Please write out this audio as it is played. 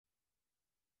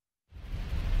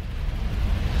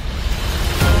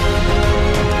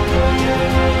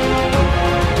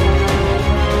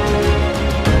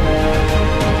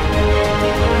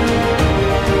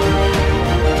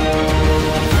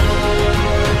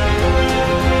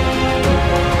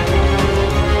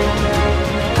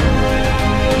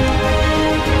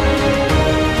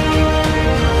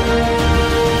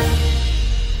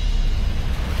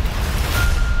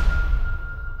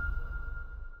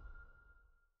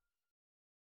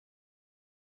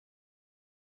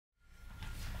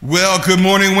Well, good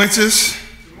morning, Wentz.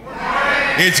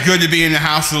 It's good to be in the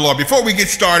house of the Lord. Before we get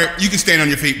started, you can stand on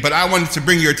your feet, but I wanted to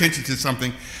bring your attention to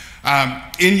something.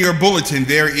 In your bulletin,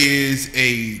 there is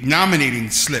a nominating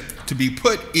slip to be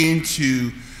put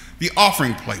into the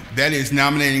offering plate. That is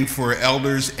nominating for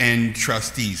elders and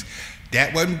trustees.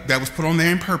 That was put on there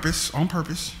on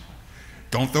purpose.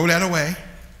 Don't throw that away.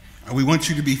 We want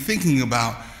you to be thinking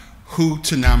about who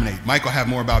to nominate. Mike will have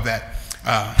more about that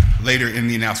later in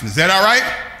the announcement. Is that all right?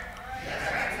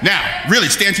 Now, really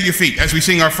stand to your feet as we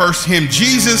sing our first hymn.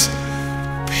 Jesus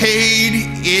paid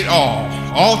it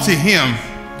all to him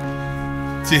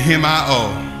I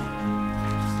owe.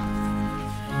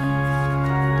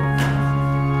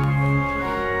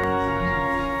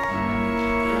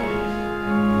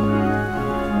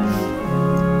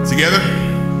 Together.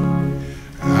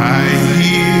 I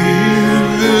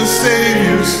hear the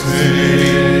Savior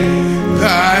say,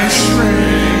 thy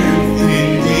strength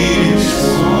indeed is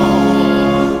strong.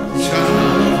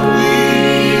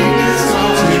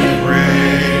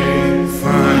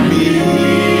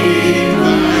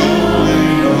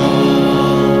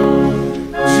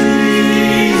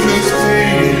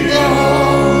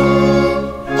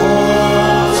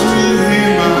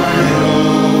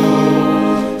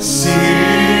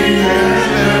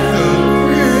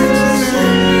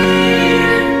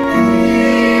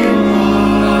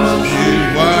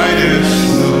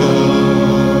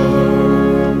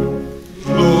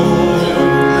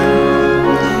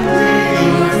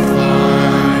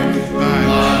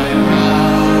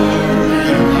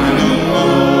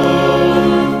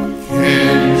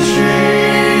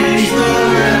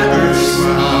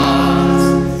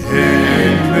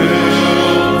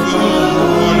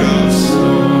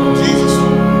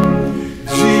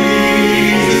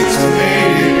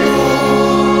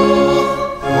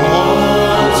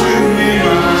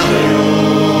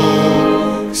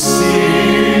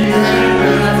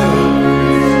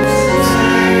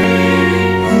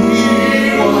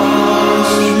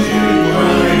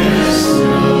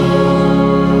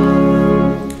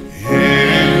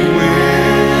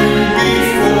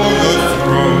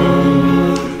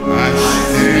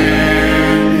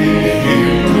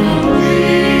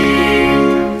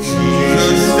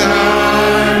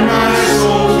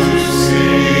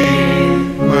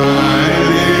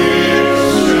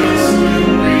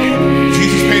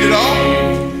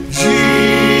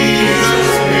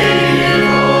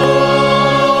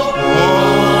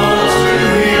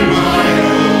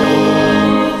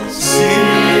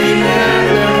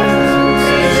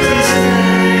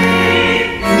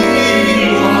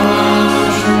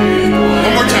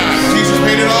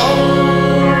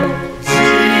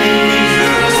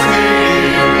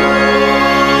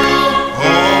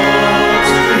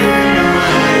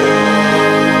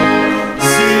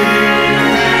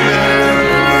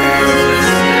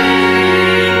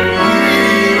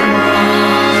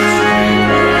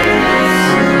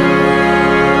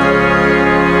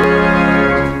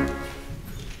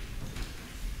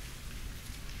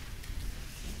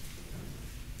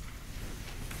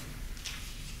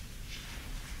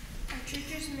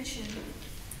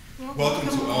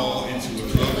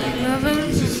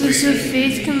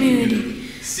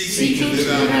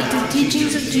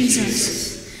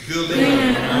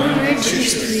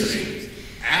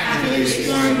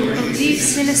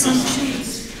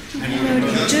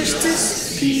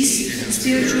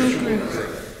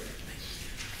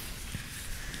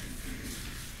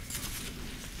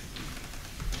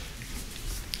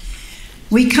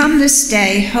 We come this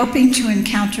day hoping to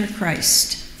encounter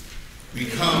Christ. We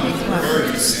come with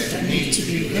burdens that need to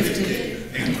be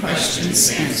lifted and questions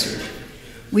answered.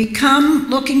 We come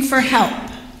looking for help.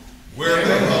 Where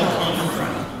will help come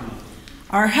from?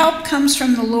 Our help comes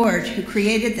from the Lord who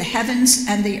created the heavens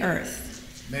and the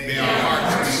earth. May our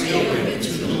hearts be open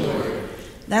to the Lord.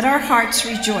 Let our hearts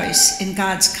rejoice in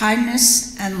God's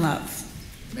kindness and love.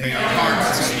 May our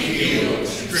hearts be healed,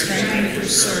 strengthened for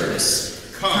service.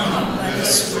 Come, let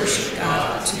us worship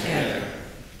God together.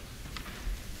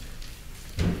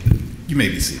 You may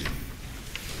be seated.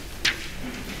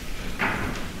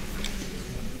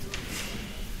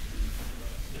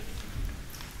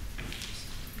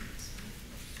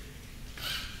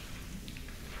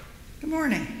 Good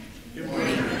morning. Good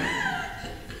morning.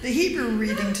 The Hebrew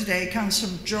reading today comes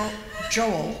from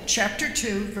Joel chapter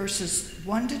 2, verses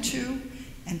 1 to 2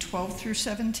 and 12 through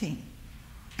 17.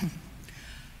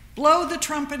 Blow the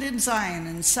trumpet in Zion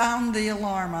and sound the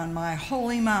alarm on my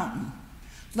holy mountain.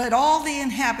 Let all the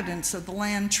inhabitants of the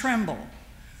land tremble,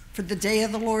 for the day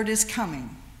of the Lord is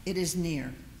coming. It is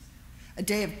near. A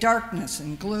day of darkness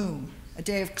and gloom, a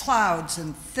day of clouds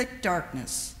and thick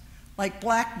darkness, like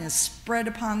blackness spread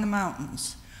upon the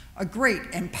mountains, A great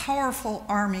and powerful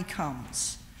army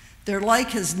comes. Their like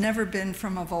has never been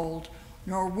from of old,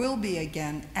 nor will be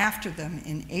again after them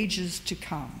in ages to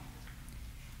come.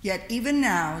 Yet even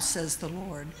now, says the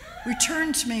Lord,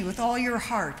 return to me with all your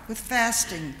heart, with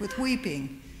fasting, with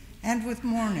weeping, and with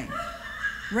mourning.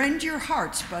 Rend your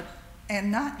hearts,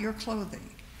 and not your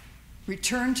clothing.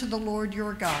 Return to the Lord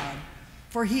your God,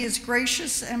 for he is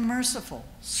gracious and merciful,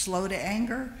 slow to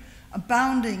anger,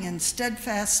 abounding in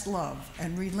steadfast love,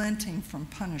 and relenting from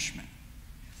punishment.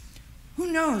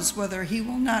 Who knows whether he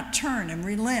will not turn and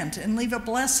relent and leave a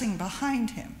blessing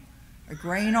behind him, a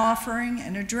grain offering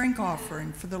and a drink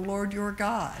offering for the Lord your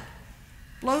God.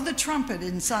 Blow the trumpet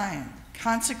in Zion,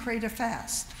 consecrate a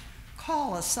fast,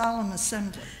 call a solemn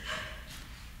assembly.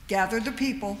 Gather the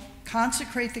people,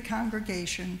 consecrate the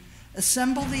congregation,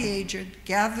 assemble the aged,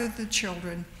 gather the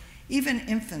children, even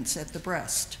infants at the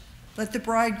breast. Let the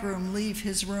bridegroom leave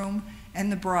his room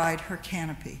and the bride her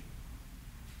canopy.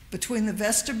 Between the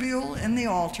vestibule and the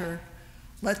altar,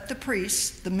 let the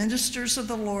priests, the ministers of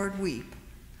the Lord, weep.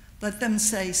 Let them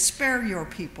say, spare your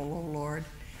people, O Lord,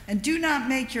 and do not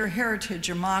make your heritage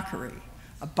a mockery,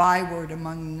 a byword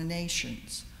among the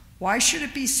nations. Why should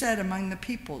it be said among the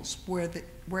peoples,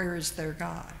 where is their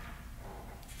God?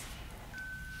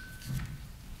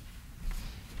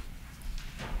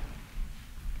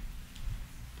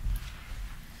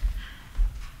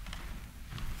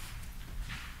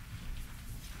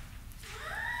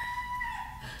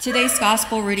 Today's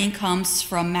gospel reading comes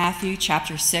from Matthew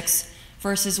chapter 6,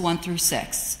 verses 1 through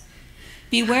 6.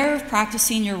 Beware of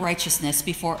practicing your righteousness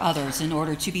before others in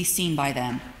order to be seen by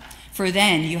them, for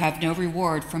then you have no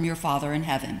reward from your Father in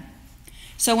heaven.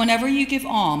 So whenever you give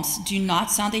alms, do not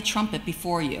sound a trumpet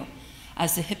before you,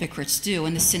 as the hypocrites do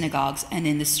in the synagogues and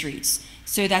in the streets,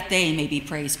 so that they may be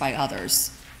praised by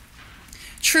others.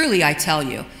 Truly, I tell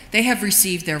you, they have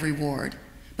received their reward.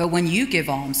 But when you give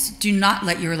alms, do not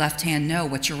let your left hand know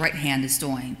what your right hand is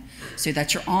doing, so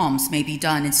that your alms may be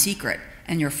done in secret,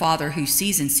 and your Father who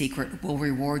sees in secret will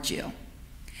reward you.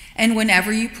 And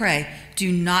whenever you pray,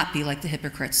 do not be like the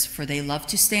hypocrites, for they love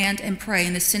to stand and pray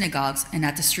in the synagogues and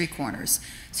at the street corners,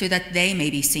 so that they may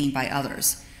be seen by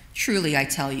others. Truly, I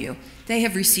tell you, they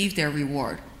have received their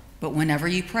reward. But whenever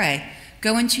you pray,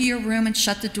 go into your room and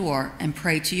shut the door, and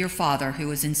pray to your Father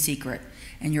who is in secret,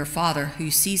 and your Father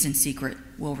who sees in secret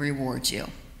will reward you.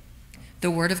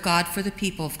 The word of God for the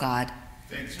people of God.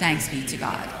 Thanks be to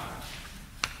God.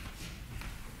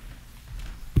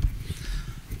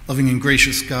 Loving and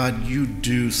gracious God, you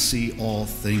do see all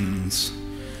things.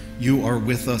 You are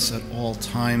with us at all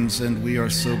times, and we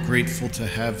are so grateful to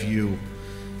have you.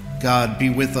 God, be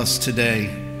with us today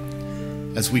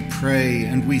as we pray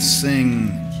and we sing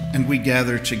and we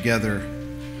gather together.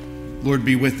 Lord,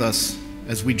 be with us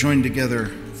as we join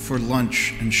together for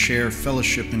lunch and share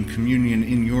fellowship and communion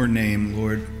in your name,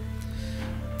 Lord.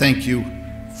 Thank you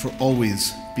for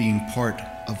always being part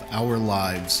of our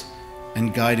lives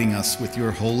and guiding us with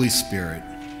your Holy Spirit.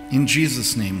 In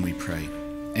Jesus' name we pray.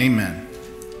 Amen.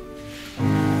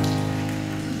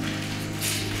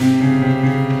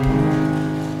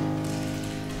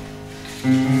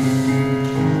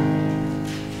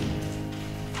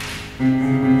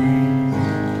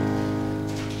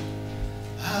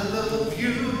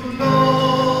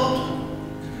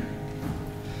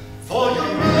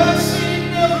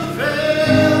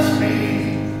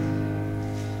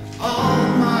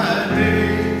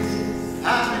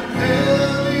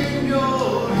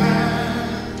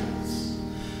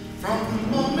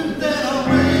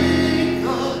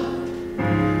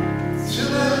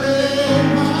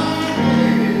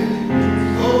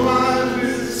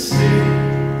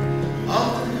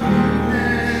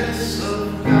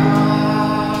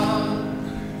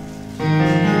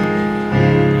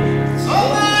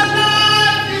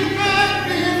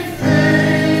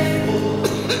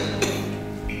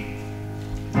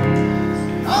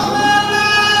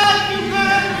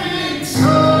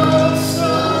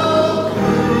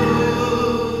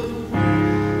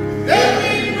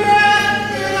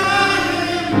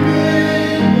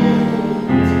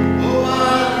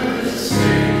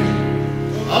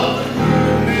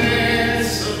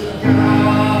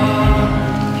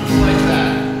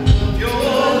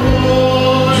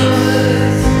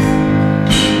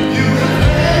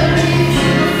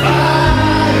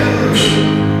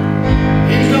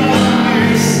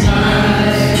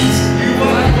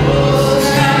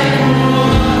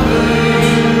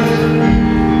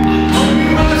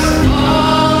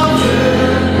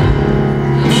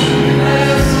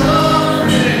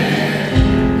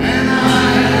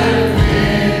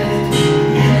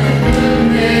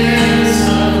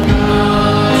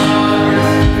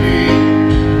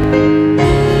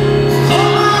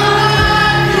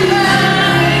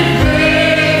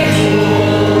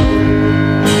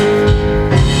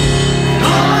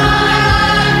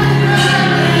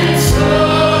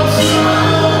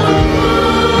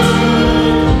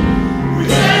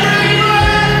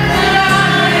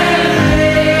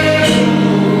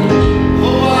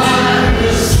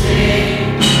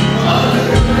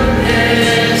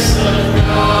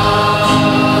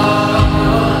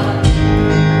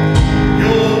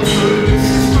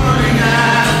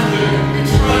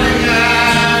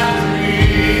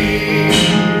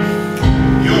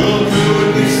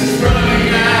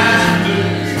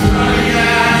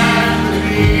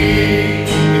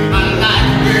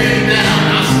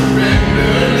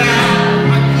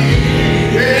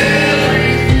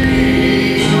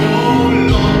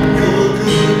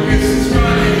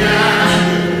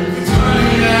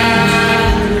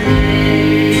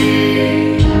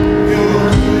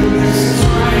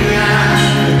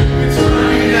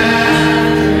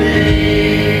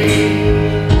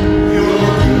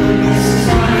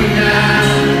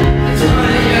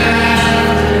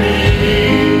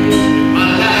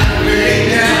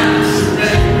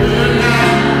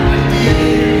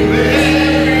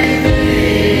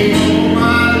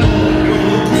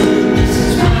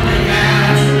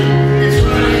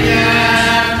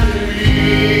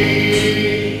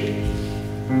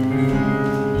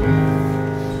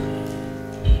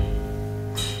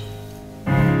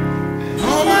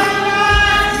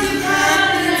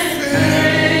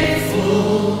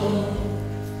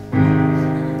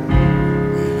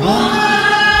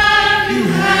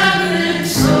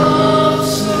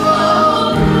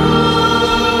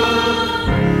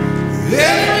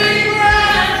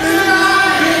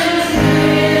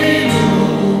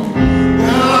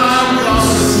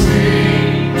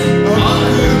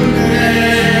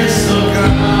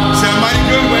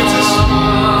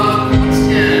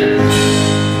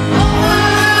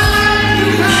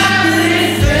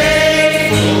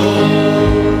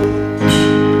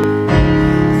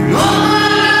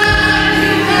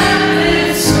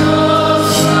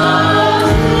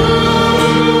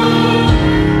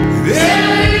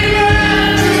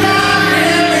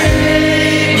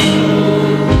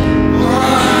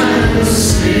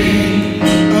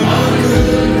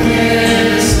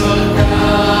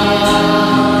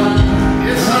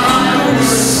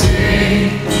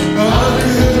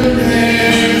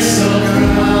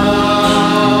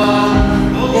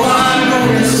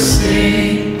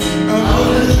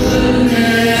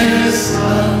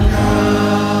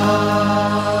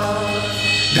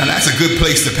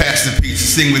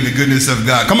 Sing with the goodness of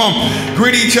God. Come on,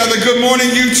 greet each other. Good morning,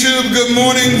 YouTube. Good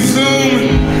morning,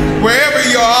 Zoom. Wherever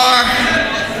you are,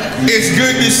 it's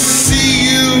good to see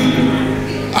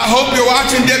you. I hope you're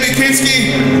watching Debbie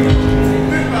Kinsky.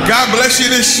 God bless you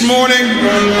this morning.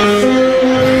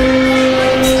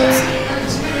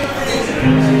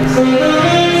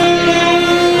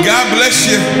 God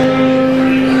bless you.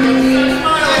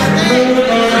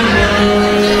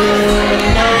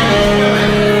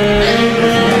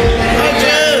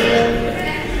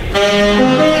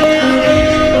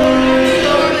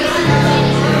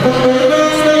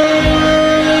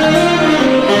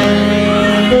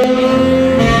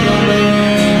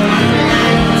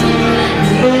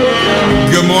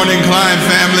 Good morning, Klein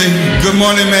family. Good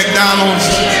morning, McDonald's.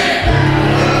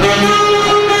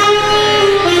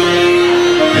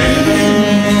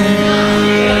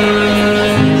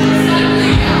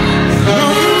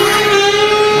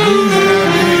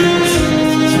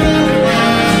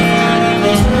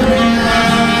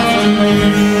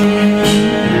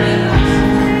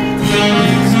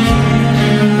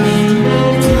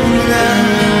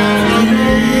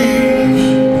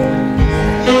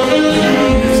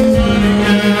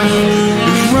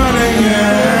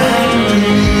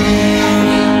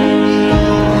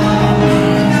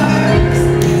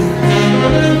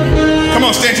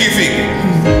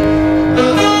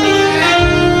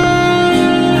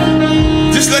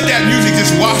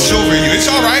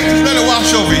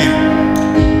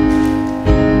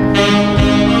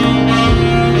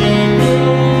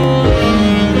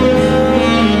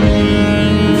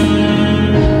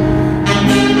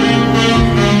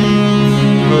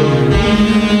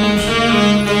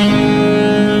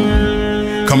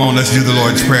 Let's do the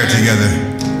Lord's Prayer together.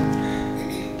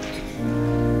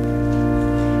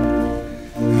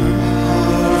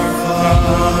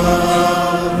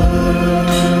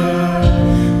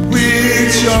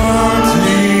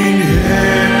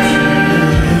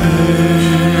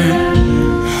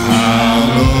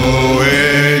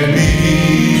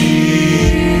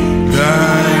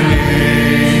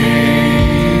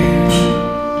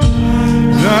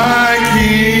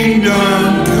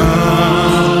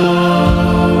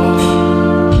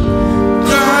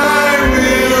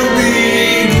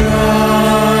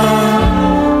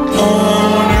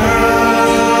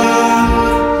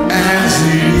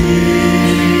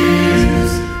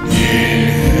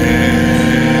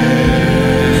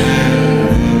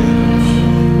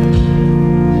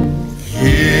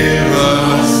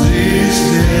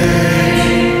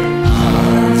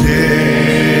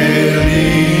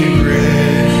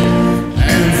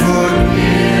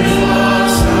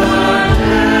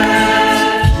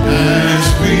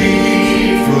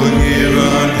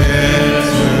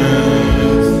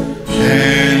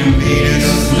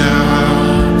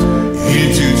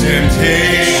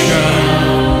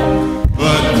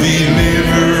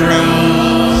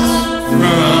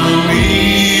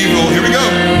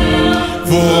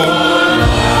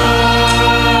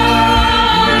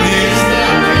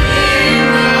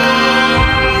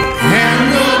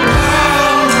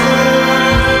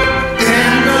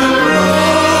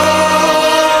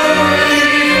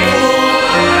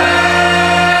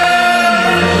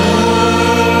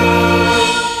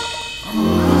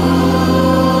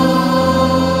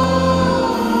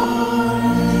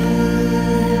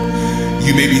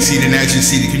 You may be seated, and as you're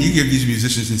seated, can you give these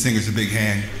musicians and singers a big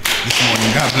hand this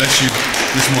morning? God bless you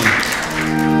this morning.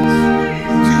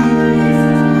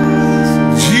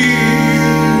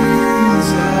 Jesus.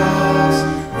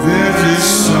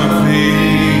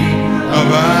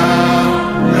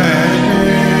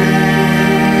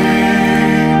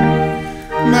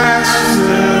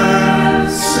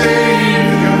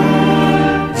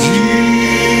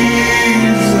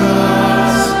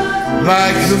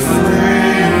 like the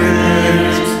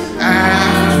fragrance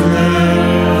after the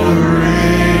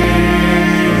rain.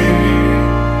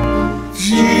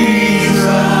 Jesus,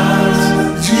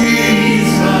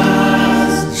 Jesus,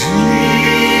 Jesus,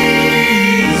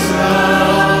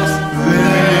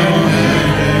 then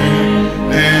heaven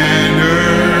and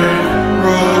earth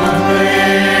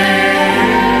proclaim.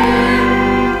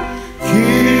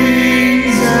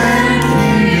 Kings and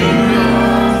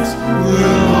kingdoms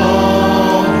will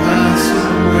all pass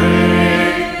away,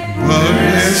 but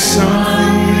there's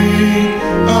something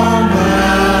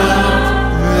about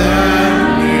that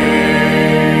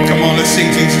name. Come on, let's sing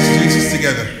Jesus, Jesus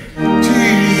together.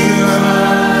 Jesus,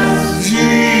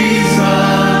 Jesus,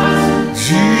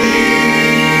 Jesus.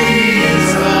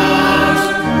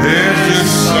 There's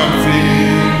just something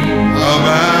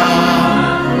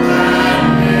about that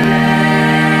name.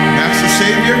 Master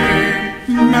Savior,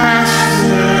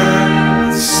 Master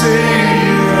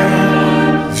Savior,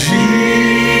 Jesus,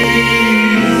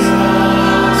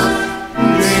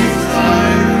 it's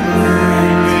like the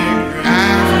rain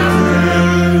after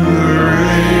the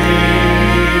rain.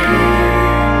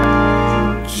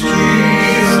 Jesus,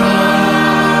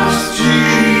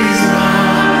 Jesus,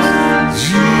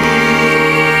 Jesus,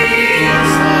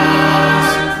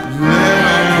 let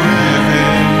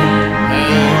heaven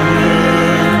and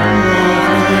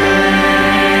earth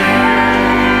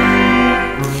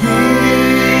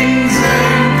kings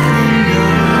and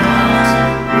kingdoms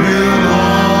will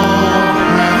all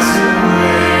pass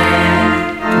away,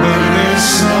 but there's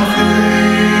something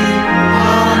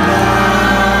about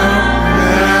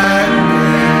that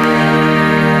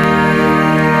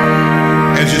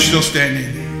name. As you're still standing,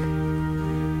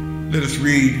 let us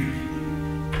read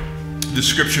the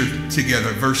scripture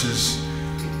together, verses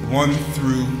 1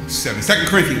 through 7. 2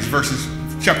 Corinthians,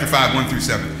 chapter 5, 1 through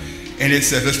 7. And it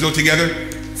says, let's go together.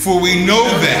 For we know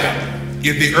that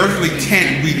if the earthly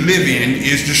tent we live in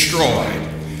is destroyed,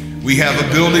 we have a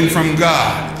building from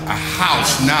God, a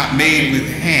house not made with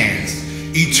hands,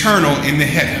 eternal in the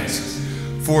heavens.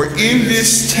 For in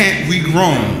this tent we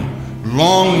groan,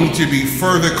 longing to be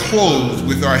further clothed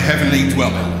with our heavenly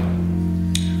dwelling.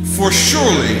 For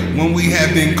surely when we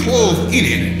have been clothed in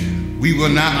it, we will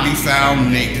not be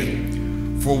found naked.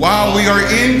 For while we are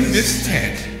in this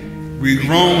tent, we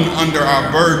groan under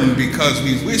our burden, because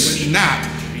we wish not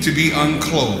to be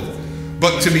unclothed,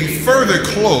 but to be further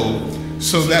clothed,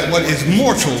 so that what is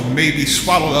mortal may be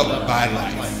swallowed up by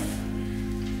life.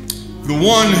 The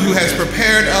one who has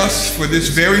prepared us for this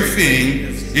very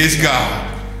thing is God,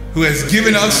 who has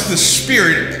given us the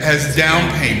Spirit as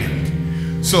down payment.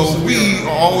 So we are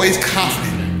always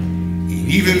confident,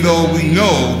 even though we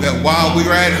know that while we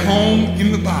are at home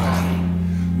in the body,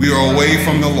 we are away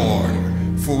from the Lord,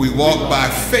 for we walk by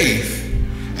faith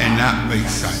and not by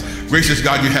sight. Gracious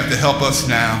God, you have to help us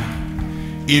now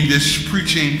in this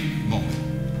preaching moment.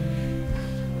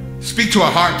 Speak to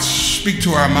our hearts, speak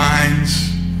to our minds.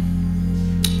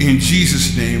 In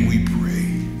Jesus' name we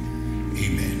pray.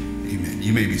 Amen. Amen.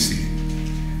 You may be seated.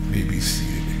 You may be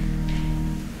seated.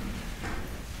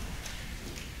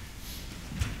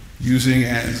 Using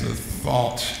as a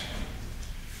thought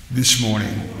this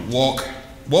morning,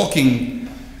 walking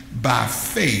by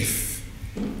faith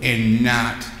and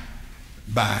not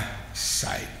by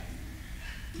sight.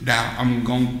 Now, I'm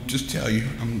going to just tell you,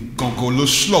 I'm going to go a little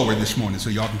slower this morning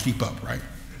so y'all can keep up, right?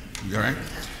 You all right?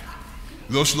 A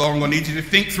little slower. I'm going to need you to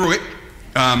think through it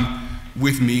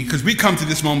with me, because we come to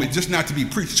this moment just not to be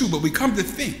preached to, but we come to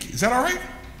think. Is that all right?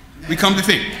 We come to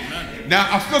think. Now,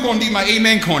 I'm still going to need my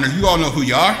amen corner. You all know who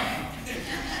you are.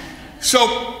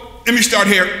 So, let me start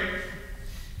here.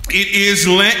 It is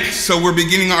Lent, so we're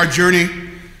beginning our journey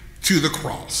to the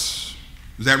cross.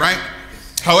 Is that right?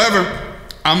 However,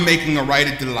 I'm making a right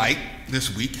at the light this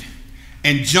week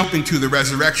and jumping to the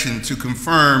resurrection to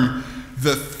confirm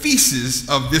the thesis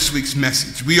of this week's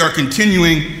message. We are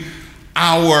continuing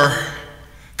our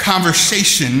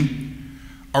conversation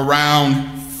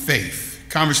around faith.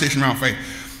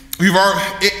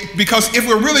 Because if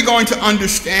we're really going to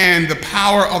understand the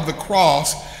power of the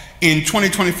cross in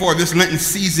 2024, this Lenten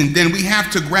season, then we have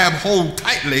to grab hold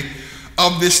tightly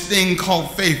of this thing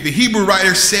called faith. The Hebrew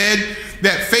writer said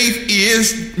that faith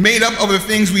is made up of the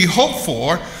things we hope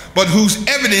for, but whose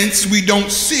evidence we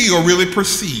don't see or really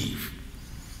perceive.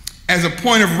 As a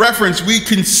point of reference, we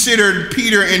considered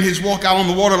Peter and his walk out on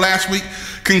the water last week,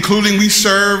 concluding we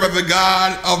serve the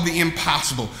God of the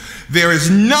impossible. There is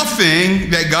nothing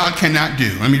that God cannot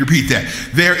do. Let me repeat that.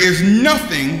 There is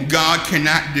nothing God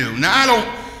cannot do. Now, I don't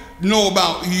know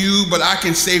about you, but I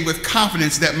can say with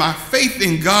confidence that my faith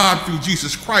in God through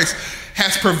Jesus Christ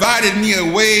has provided me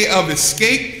a way of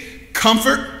escape,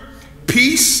 comfort,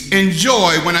 peace and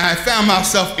joy when I found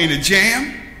myself in a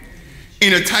jam,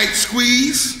 in a tight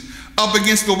squeeze, up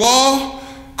against the wall,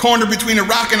 cornered between a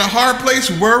rock and a hard place,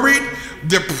 worried,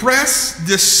 depressed,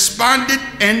 despondent,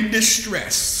 and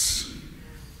distressed.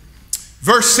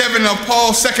 Verse 7 of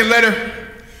Paul's second letter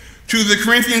to the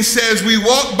Corinthians says, we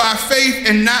walk by faith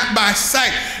and not by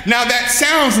sight. Now that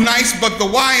sounds nice, but the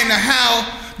why and the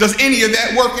how does any of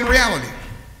that work in reality?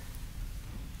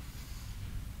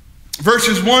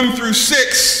 Verses 1 through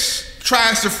 6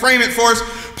 tries to frame it for us.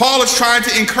 Paul is trying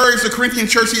to encourage the Corinthian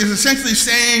church. He is essentially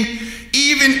saying,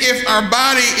 even if our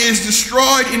body is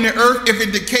destroyed in the earth, if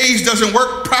it decays, doesn't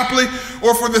work properly,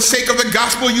 or for the sake of the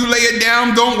gospel you lay it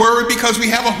down, don't worry, because we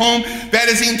have a home that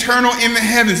is eternal in the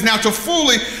heavens. Now, to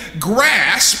fully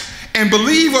grasp and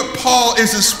believe what Paul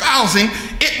is espousing,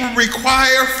 it will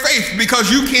require faith,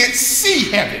 because you can't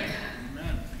see heaven.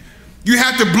 You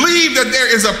have to believe that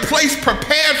there is a place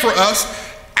prepared for us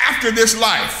after this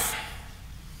life.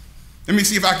 Let me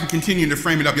see if I can continue to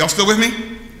frame it up. Y'all still with me?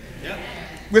 Yep.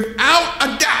 Without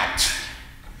a doubt,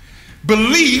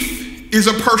 belief is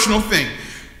a personal thing.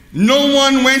 No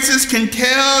one, Wentz, can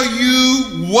tell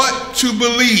you what to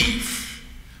believe.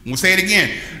 We'll say it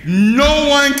again. No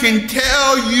one can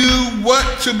tell you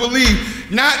what to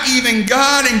believe. Not even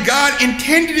God, and God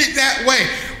intended it that way.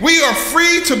 We are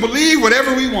free to believe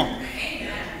whatever we want.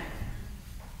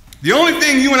 The only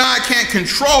thing you and I can't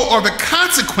control are the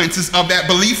consequences of that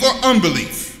belief or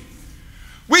unbelief.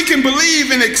 We can believe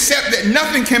and accept that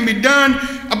nothing can be done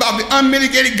about the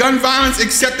unmitigated gun violence,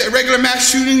 except that regular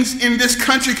mass shootings in this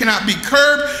country cannot be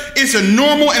curbed. It's a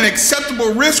normal and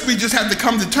acceptable risk we just have to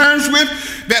come to terms with,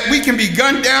 that we can be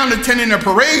gunned down attending a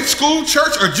parade, school,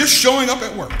 church, or just showing up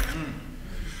at work.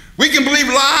 We can believe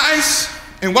lies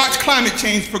and watch climate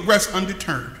change progress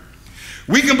undeterred.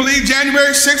 We can believe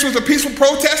January 6th was a peaceful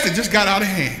protest that just got out of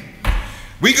hand.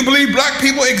 We can believe black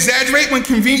people exaggerate when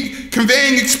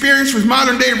conveying experience with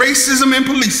modern day racism and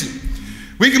policing.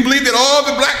 We can believe that all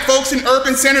the black folks in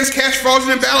urban centers cast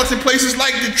fraudulent ballots in places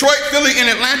like Detroit, Philly, and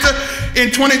Atlanta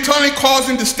in 2020,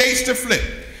 causing the states to flip.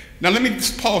 Now let me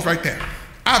just pause right there.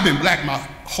 I've been black my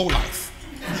whole life.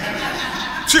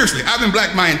 Seriously, I've been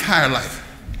black my entire life.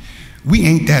 We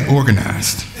ain't that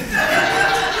organized.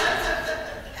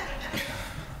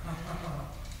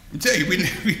 I tell you,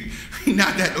 we're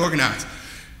not that organized.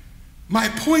 My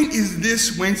point is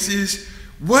this, Wentz, is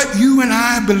what you and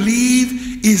I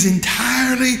believe is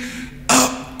entirely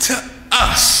up to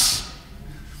us.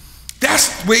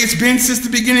 That's the way it's been since the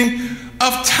beginning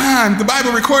of time. The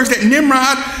Bible records that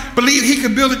Nimrod believed he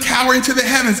could build a tower into the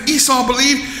heavens. Esau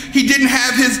believed he didn't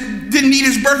need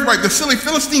his birthright. The silly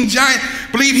Philistine giant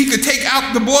believed he could take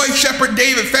out the boy shepherd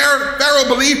David. Pharaoh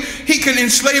believed he could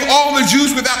enslave all the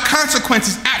Jews without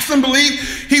consequences. Absalom believed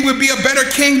he would be a better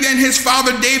king than his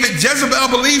father David. Jezebel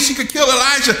believed she could kill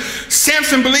Elijah.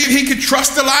 Samson believed he could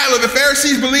trust Delilah. The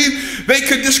Pharisees believed they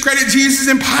could discredit Jesus,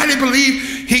 and Pilate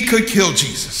believed he could kill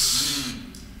Jesus.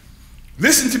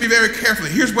 Listen to me very carefully.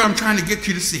 Here's what I'm trying to get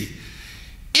you to see.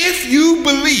 If you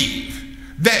believe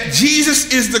that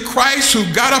Jesus is the Christ who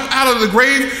got up out of the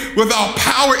grave with all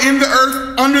power in the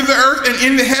earth, under the earth, and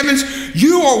in the heavens,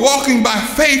 you are walking by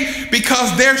faith,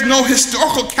 because there's no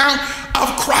historical account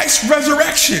of Christ's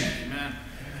resurrection. Amen.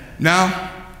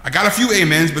 Now, I got a few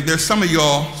amens, but there's some of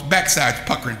y'all's backsides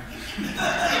puckering,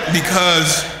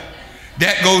 because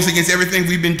that goes against everything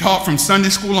we've been taught from Sunday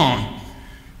school on.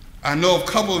 I know a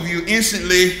couple of you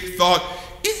instantly thought,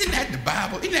 isn't that the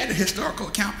Bible? Isn't that the historical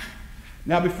account?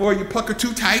 Now, before you pucker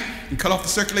too tight and cut off the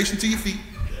circulation to your feet,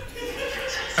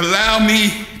 allow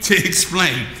me to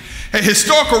explain. A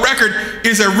historical record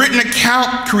is a written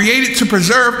account created to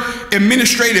preserve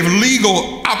administrative,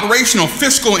 legal, operational,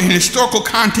 fiscal, and historical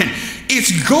content.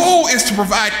 Its goal is to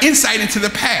provide insight into the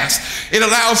past. It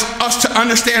allows us to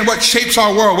understand what shapes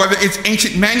our world, whether it's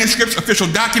ancient manuscripts, official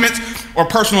documents, or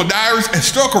personal diaries. A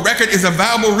historical record is a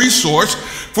valuable resource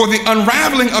for the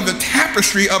unraveling of the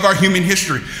tapestry of our human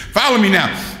history. Follow me now.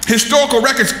 Historical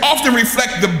records often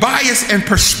reflect the bias and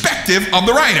perspective of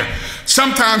the writer.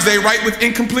 Sometimes they write with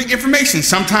incomplete information.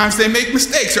 Sometimes they make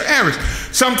mistakes or errors.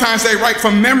 Sometimes they write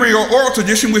from memory or oral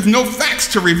tradition with no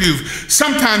facts to review.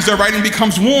 Sometimes their writing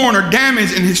becomes worn or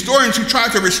damaged, and historians who try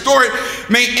to restore it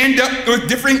may end up with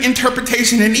differing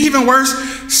interpretation. And even worse,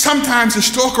 sometimes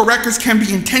historical records can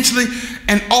be intentionally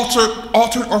and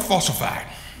altered or falsified.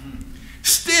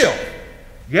 Still,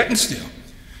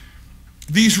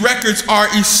 these records are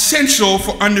essential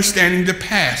for understanding the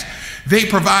past. They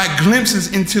provide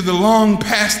glimpses into the long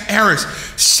past eras,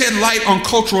 shed light on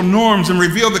cultural norms, and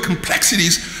reveal the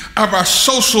complexities of our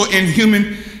social and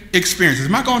human experiences.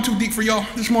 Am I going too deep for y'all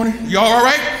this morning? Y'all all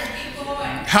right?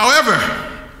 However,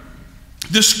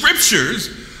 the scriptures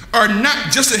are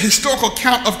not just a historical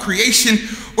account of creation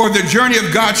or the journey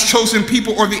of God's chosen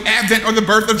people or the advent or the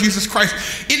birth of Jesus Christ.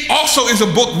 It also is a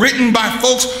book written by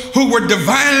folks who were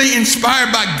divinely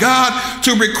inspired by God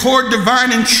to record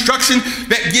divine instruction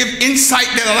that give insight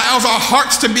that allows our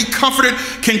hearts to be comforted,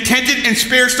 contented, and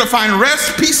spirits to find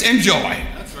rest, peace, and joy.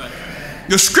 That's right.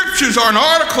 The scriptures are an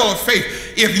article of faith.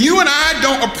 If you and I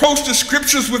don't approach the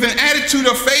scriptures with an attitude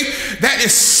of faith, that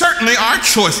is certainly our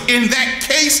choice. In that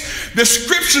case, the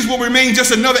scriptures will remain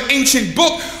just another ancient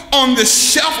book on the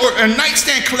shelf or a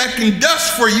nightstand collecting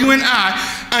dust for you and I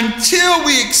until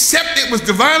we accept it was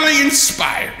divinely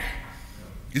inspired.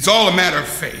 It's all a matter of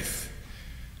faith.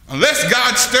 Unless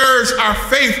God stirs our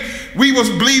faith, we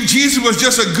will believe Jesus was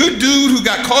just a good dude who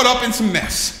got caught up in some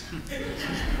mess.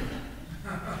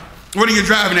 What are you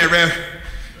driving at, Rev?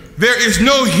 There is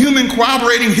no human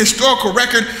corroborating historical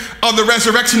record of the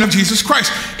resurrection of Jesus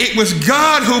Christ. It was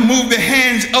God who moved the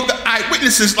hands of the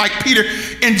eyewitnesses like Peter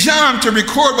and John to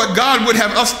record what God would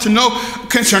have us to know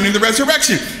concerning the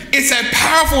resurrection. It's a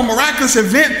powerful, miraculous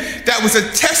event that was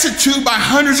attested to by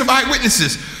hundreds of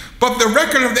eyewitnesses. But the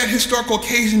record of that historical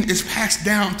occasion is passed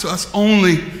down to us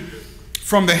only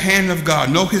from the hand of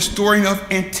God. No historian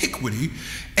of antiquity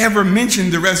ever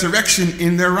mentioned the resurrection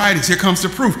in their writings. Here comes the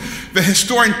proof. The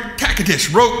historian Tacitus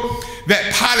wrote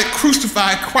that Pilate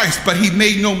crucified Christ, but he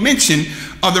made no mention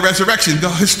of the resurrection. The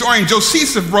historian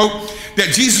Josephus wrote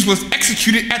that Jesus was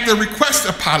executed at the request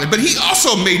of Pilate, but he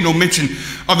also made no mention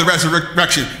of the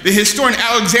resurrection. The historian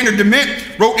Alexander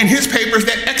Dement wrote in his papers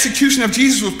that execution of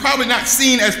Jesus was probably not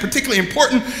seen as a particularly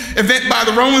important event by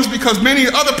the Romans because many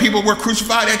other people were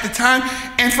crucified at the time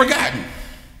and forgotten.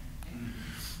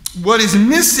 What is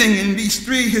missing in these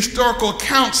three historical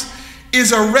accounts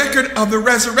is a record of the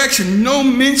resurrection. No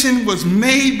mention was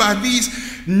made by these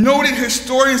noted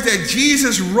historians that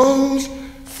Jesus rose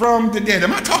from the dead.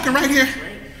 Am I talking right here?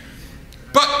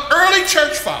 But early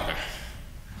church father,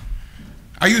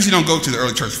 I usually don't go to the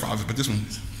early church fathers, but this one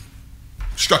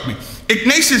struck me.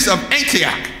 Ignatius of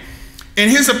Antioch, in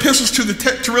his epistles to the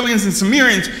Tyrians and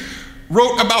Cimmerians,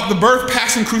 wrote about the birth,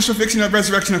 passion, crucifixion, and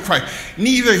resurrection of Christ.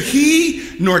 Neither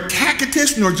he nor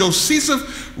Tacitus nor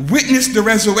Josephus witnessed the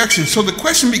resurrection. So the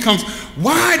question becomes,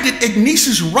 why did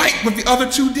Ignatius write what the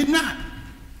other two did not?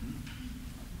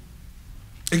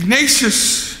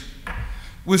 Ignatius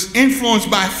was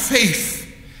influenced by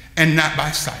faith and not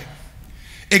by sight.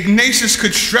 Ignatius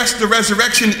could stress the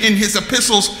resurrection in his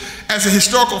epistles as a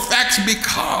historical fact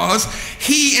because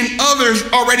he and others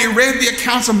already read the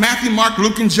accounts of Matthew, Mark,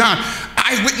 Luke, and John,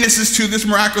 eyewitnesses to this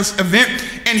miraculous event,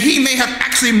 and he may have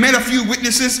actually met a few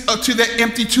witnesses to that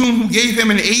empty tomb who gave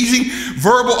him an amazing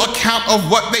verbal account of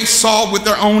what they saw with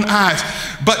their own eyes.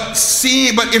 But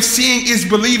if seeing is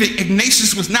believing,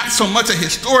 Ignatius was not so much a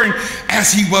historian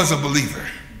as he was a believer.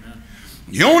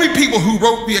 The only people who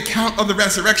wrote the account of the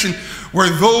resurrection were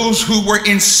those who were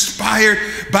inspired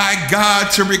by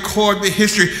God to record the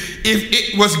history.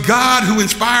 If it was God who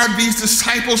inspired these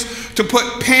disciples to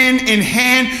put pen in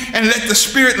hand and let the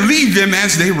Spirit lead them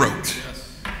as they wrote.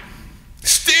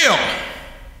 Still,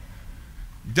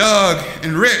 Doug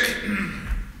and Rick,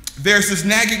 there's this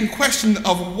nagging question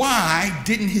of why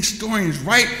didn't historians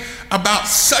write about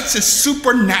such a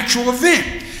supernatural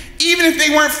event? Even if they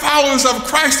weren't followers of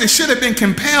Christ, they should have been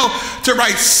compelled to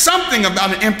write something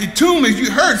about an empty tomb. If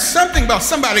you heard something about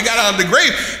somebody got out of the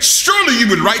grave, surely you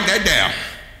would write that down.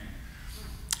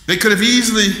 They could have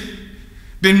easily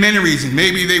been many reasons.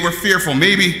 Maybe they were fearful.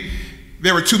 Maybe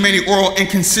there were too many oral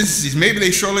inconsistencies. Maybe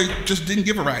they surely just didn't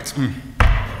give a rights.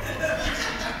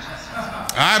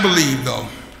 I believe, though,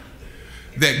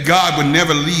 that God would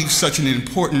never leave such an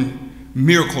important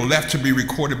miracle left to be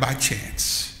recorded by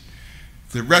chance.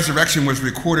 The resurrection was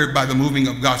recorded by the moving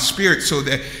of God's Spirit so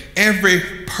that every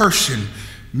person,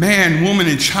 man, woman,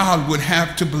 and child would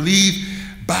have to believe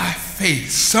by faith.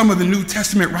 Some of the New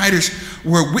Testament writers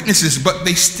were witnesses, but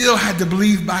they still had to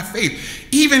believe by faith.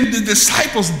 Even the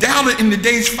disciples doubted in the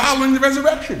days following the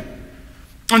resurrection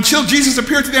until Jesus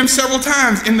appeared to them several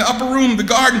times in the upper room, the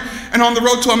garden, and on the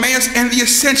road to Emmaus and the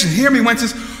ascension. Hear me,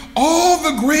 Wentz. All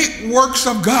the great works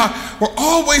of God were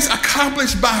always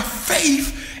accomplished by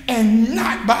faith and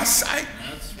not by sight.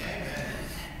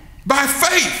 By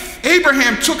faith,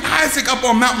 Abraham took Isaac up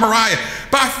on Mount Moriah.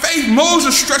 By faith,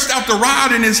 Moses stretched out the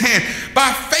rod in his hand.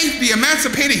 By faith, the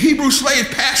emancipated Hebrew slave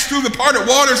passed through the parted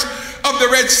waters of the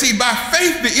Red Sea. By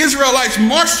faith, the Israelites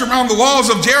marched around the walls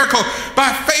of Jericho.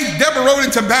 By faith, Deborah rode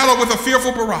into battle with a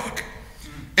fearful Barak.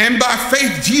 And by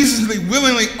faith, Jesus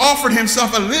willingly offered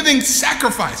himself a living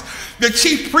sacrifice. The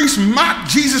chief priests mocked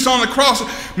Jesus on the cross.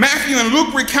 Matthew and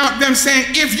Luke recount them saying,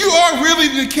 if you are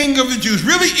really the king of the Jews,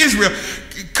 really Israel,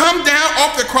 come down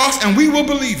off the cross and we will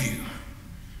believe you.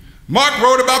 Mark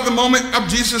wrote about the moment of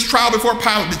Jesus' trial before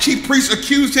Pilate. The chief priests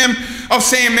accused him of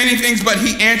saying many things, but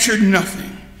he answered nothing.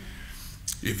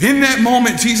 If in that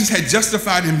moment Jesus had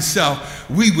justified himself,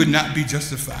 we would not be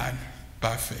justified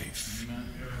by faith. Amen.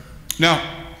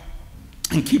 Now,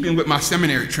 in keeping with my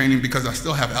seminary training, because I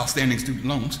still have outstanding student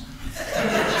loans,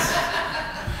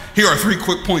 here are 3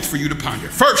 quick points for you to ponder.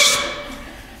 First,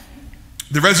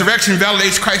 the resurrection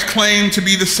validates Christ's claim to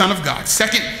be the Son of God.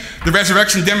 Second, the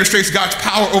resurrection demonstrates God's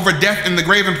power over death and the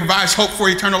grave and provides hope for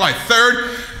eternal life.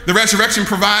 Third, the resurrection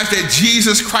provides that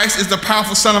Jesus Christ is the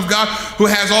powerful Son of God who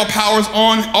has all powers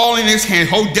all in his hand.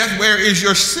 Oh, death, where is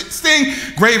your sting?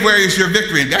 Grave, where is your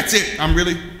victory? And that's it. I'm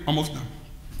really almost done.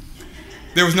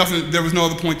 There was no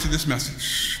other point to this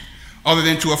message other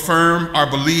than to affirm our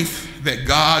belief that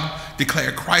God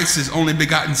declared Christ, his only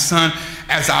begotten Son,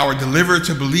 as our deliverer,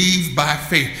 to believe by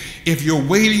faith. If you're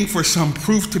waiting for some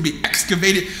proof to be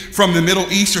excavated from the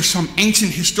Middle East or some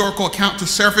ancient historical account to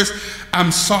surface,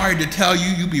 I'm sorry to tell you,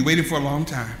 you'll be waiting for a long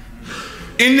time.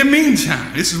 In the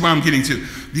meantime, this is what I'm getting to.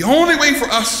 The only way for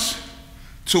us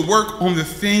to work on the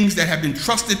things that have been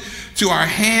trusted to our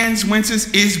hands,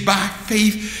 Wentz's, is by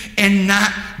faith and not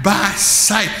by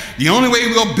sight. The only way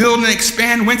we'll build and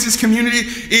expand Wentz's community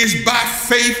is by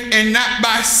faith and not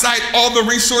by sight. All the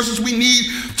resources we need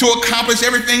to accomplish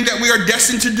everything that we are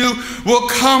destined to do will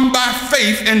come by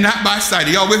faith and not by sight.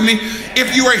 Are y'all with me?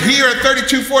 If you are here at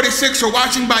 3246 or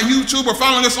watching by YouTube or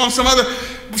following us on some other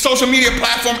social media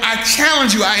platform, I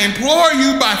challenge you, I implore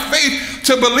you by faith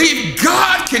to believe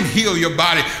God can heal your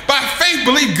body. By faith,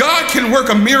 believe God can work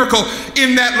a miracle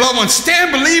in that loved one.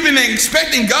 Stand believing and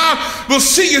expecting God will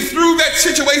see you through that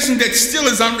situation that still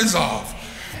is unresolved.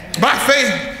 By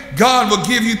faith, God will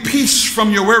give you peace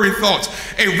from your weary thoughts,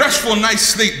 a restful night's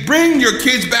sleep, bring your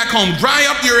kids back home, dry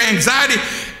up your anxiety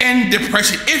and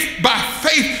depression. If by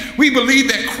faith we believe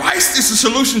that Christ is the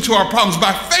solution to our problems,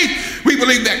 by faith we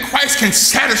believe that Christ can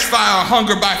satisfy our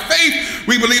hunger, by faith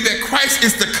we believe that Christ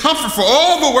is the comfort for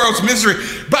all the world's misery,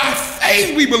 by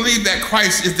faith we believe that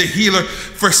Christ is the healer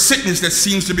for sickness that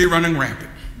seems to be running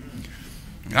rampant.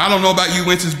 And I don't know about you,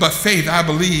 Wentz, but faith, I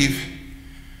believe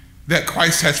that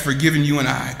Christ has forgiven you and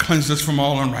I, cleansed us from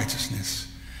all unrighteousness.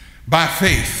 By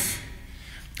faith,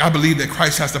 I believe that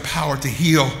Christ has the power to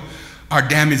heal our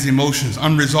damaged emotions,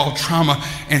 unresolved trauma,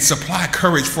 and supply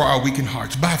courage for our weakened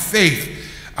hearts. By faith,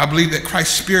 I believe that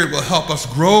Christ's Spirit will help us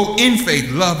grow in faith,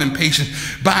 love, and patience.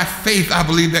 By faith, I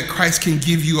believe that Christ can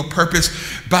give you a purpose.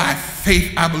 By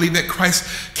faith, I believe that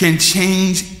Christ can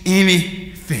change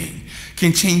anything,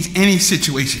 can change any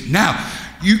situation. Now,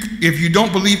 if you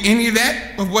don't believe any of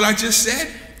that, of what I just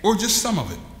said, or just some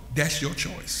of it, that's your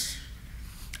choice.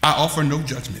 I offer no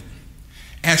judgment.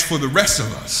 As for the rest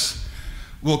of us,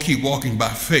 we'll keep walking by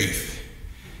faith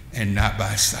and not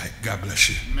by sight. God bless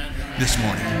you this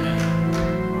morning.